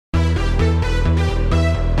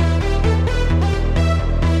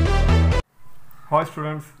Hi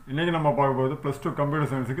students, இன்னைக்கு நம்ம பார்க்க போறது +2 கம்ப்யூட்டர்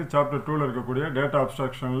சயின்ஸ்க்கு சாப்டர் 2ல இருக்கக்கூடிய டேட்டா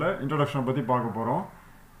அப்ஸ்ட்ராக்ஷன்ல இன்ட்ரோடக்ஷன் பத்தி பார்க்க போறோம்.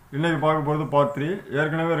 இன்னைக்கு பார்க்க போறது பார்ட் 3.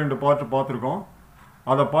 ஏற்கனவே ரெண்டு பார்ட் பார்த்திருக்கோம்.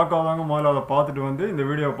 அத பார்க்காதவங்க முதல்ல அத பார்த்துட்டு வந்து இந்த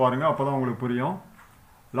வீடியோ பாருங்க அப்பதான் உங்களுக்கு புரியும்.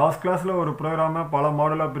 லாஸ்ட் கிளாஸ்ல ஒரு புரோகிராமை பல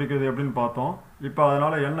மாடலா பிரிக்கிறது எப்படின்னு பார்த்தோம். இப்போ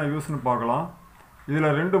அதனால என்ன யூஸ்னு பார்க்கலாம்.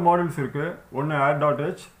 இதுல ரெண்டு மாடல்ஸ் இருக்கு. ஒன்னு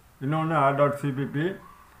add.h, இன்னொன்னு add.cpp.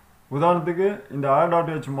 உதாரணத்துக்கு இந்த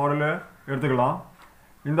add.h மாடலை எடுத்துக்கலாம்.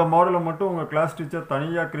 இந்த மாடலை மட்டும் உங்கள் கிளாஸ் டீச்சர்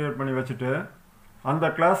தனியாக க்ரியேட் பண்ணி வச்சுட்டு அந்த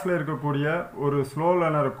கிளாஸில் இருக்கக்கூடிய ஒரு ஸ்லோ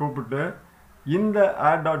லேர்னரை கூப்பிட்டு இந்த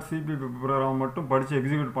add.cpp ப்ரோக்ராம் மட்டும் படித்து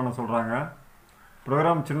எக்ஸிக்யூட் பண்ண சொல்கிறாங்க.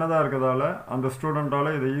 ப்ரோக்ராம் சின்னதாக இருக்கிறதால அந்த ஸ்டூடெண்ட்டால்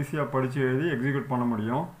இதை ஈஸியாக படித்து எழுதி எக்ஸிக்யூட் பண்ண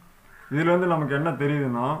முடியும். இதுலேருந்து நமக்கு என்ன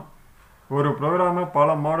தெரியுதுன்னா, ஒரு ப்ரோக்ராமை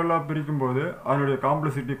பல மாடலாக பிரிக்கும்போது அதனுடைய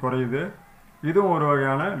காம்ப்ளெக்சிட்டி குறையுது. இதுவும் ஒரு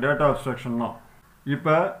வகையான டேட்டா அப்ஸ்ட்ராக்ஷன் தான்.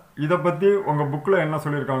 இப்போ இதை பற்றி உங்கள் புக்கில் என்ன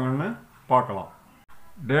சொல்லியிருக்காங்கன்னு பார்க்கலாம்.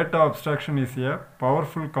 Data abstraction is a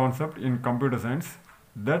powerful concept in computer science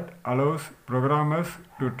that allows programmers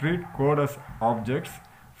to treat code as objects.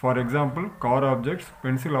 For example, car objects,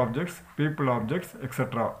 pencil objects, people objects,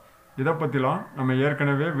 etc. இதை பற்றிலாம் நம்ம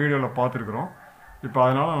ஏற்கனவே வீடியோவில் பார்த்துருக்குறோம். இப்போ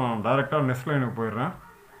அதனால் நான் டைரெக்டாக நெக்ஸ்ட் லைனுக்கு போயிடுறேன்.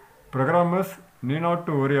 Programmers need not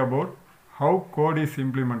to worry about how code is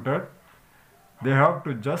implemented. They have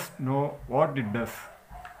to just know what it does.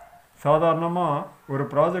 சாதாரணமாக ஒரு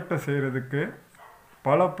ப்ராஜெக்டை செய்கிறதுக்கு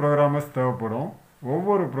பல ப்ரோக்ராமர்ஸ் தேவைப்படும்.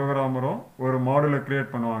 ஒவ்வொரு ப்ரோக்ராமரும் ஒரு மாடலை க்ரியேட்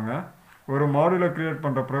பண்ணுவாங்க. ஒரு மாடலை க்ரியேட்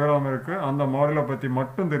பண்ணுற ப்ரோக்ராமருக்கு அந்த மாடலை பற்றி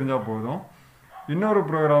மட்டும் தெரிஞ்சால் போதும். இன்னொரு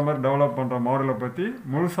ப்ரோக்ராமர் டெவலப் பண்ணுற மாடலை பற்றி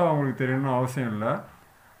முழுசாக அவங்களுக்கு தெரியணும்னு அவசியம் இல்லை.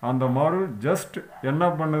 அந்த மாடல் ஜஸ்ட் என்ன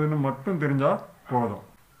பண்ணுதுன்னு மட்டும் தெரிஞ்சால் போதும்.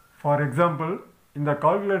 ஃபார் எக்ஸாம்பிள், இந்த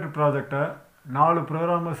கால்குலேட்டர் ப்ராஜெக்டை 4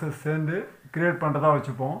 ப்ரோக்ராமர்ஸை சேர்ந்து க்ரியேட் பண்ணுறதா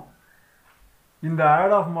வச்சுப்போம். இந்த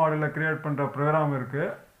ஆட் ஆஃப் மாடலை க்ரியேட் பண்ணுற ப்ரோக்ராமருக்கு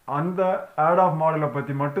அந்த ஆட் ஆஃப் மாடலை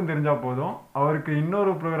பற்றி மட்டும் தெரிஞ்சால் போதும். அவருக்கு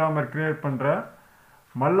இன்னொரு ப்ரோக்ராமர் க்ரியேட் பண்ணுற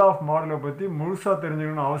மல் ஆஃப் மாடலை பற்றி முழுசாக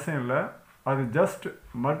தெரிஞ்சுக்கணும்னு அவசியம் இல்லை. அது ஜஸ்ட்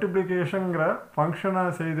மல்டிப்ளிகேஷனுங்கிற ஃபங்க்ஷனை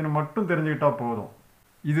செய்துன்னு மட்டும் தெரிஞ்சுக்கிட்டால் போதும்.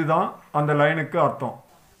 இதுதான் அந்த லைனுக்கு அர்த்தம்.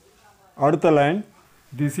 அடுத்த line,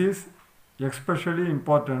 this is especially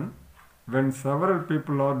important when several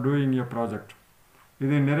people are doing a project.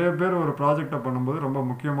 இது நிறைய பேர் ஒரு ப்ராஜெக்டை பண்ணும்போது ரொம்ப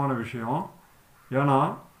முக்கியமான விஷயம். ஏன்னா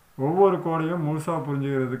ஒவ்வொரு கோடையும் முழுசாக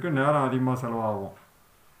புரிஞ்சுக்கிறதுக்கு நேரம் அதிகமாக செலவாகும்.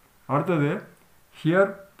 அடுத்தது, here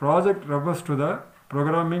project refers to the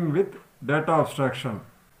programming with data abstraction.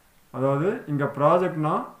 அதாவது இங்கே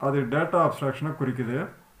ப்ராஜெக்ட்னா அது டேட்டா அப்ஸ்ட்ராக்ஷனை குறிக்குது.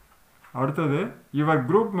 அடுத்தது, your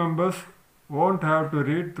group members won't have to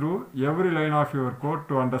read through every line of your code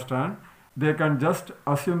to understand. They can just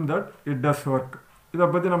assume that it does work. இதை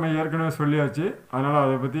பற்றி நம்ம ஏற்கனவே சொல்லியாச்சு. அதனால்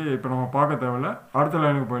அதை பற்றி இப்போ நம்ம பார்க்க தேவையில்லை. அடுத்த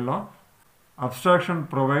லைனுக்கு போயிடலாம். Abstraction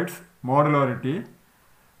provides modularity.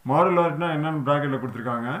 Modularity என்னன்னு பிராக்கெட்டில்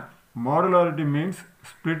கொடுத்துருக்காங்க. Modularity means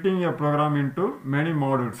splitting a program into many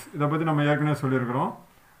modules. இதை பற்றி நம்ம ஏற்கனவே சொல்லியிருக்கிறோம்.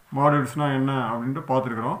 மாடியூல்ஸ்னால் என்ன அப்படின்ட்டு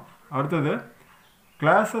பார்த்துருக்குறோம். அடுத்தது,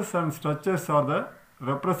 classes and structures are the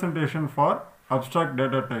representation for abstract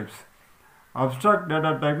data types. Abstract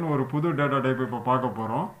data typeனு ஒரு புது டேட்டா டைப் இப்போ பார்க்க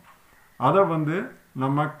போகிறோம். அதை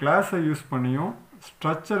நம்ம கிளாஸை யூஸ் பண்ணியும்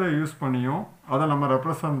ஸ்ட்ரக்சரை யூஸ் பண்ணியும் அதை நம்ம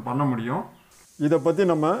ரெப்ரசன்ட் பண்ண முடியும். இதை பற்றி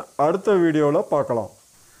நம்ம அடுத்த வீடியோவில் பார்க்கலாம்.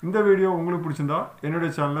 இந்த வீடியோ உங்களுக்கு பிடிச்சிருந்தா என்னுடைய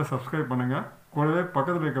சேனலை சப்ஸ்கிரைப் பண்ணுங்கள். கூடவே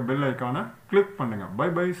பக்கத்தில் இருக்க பெல் ஐக்கானை கிளிக் பண்ணுங்கள். By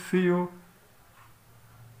by, see you.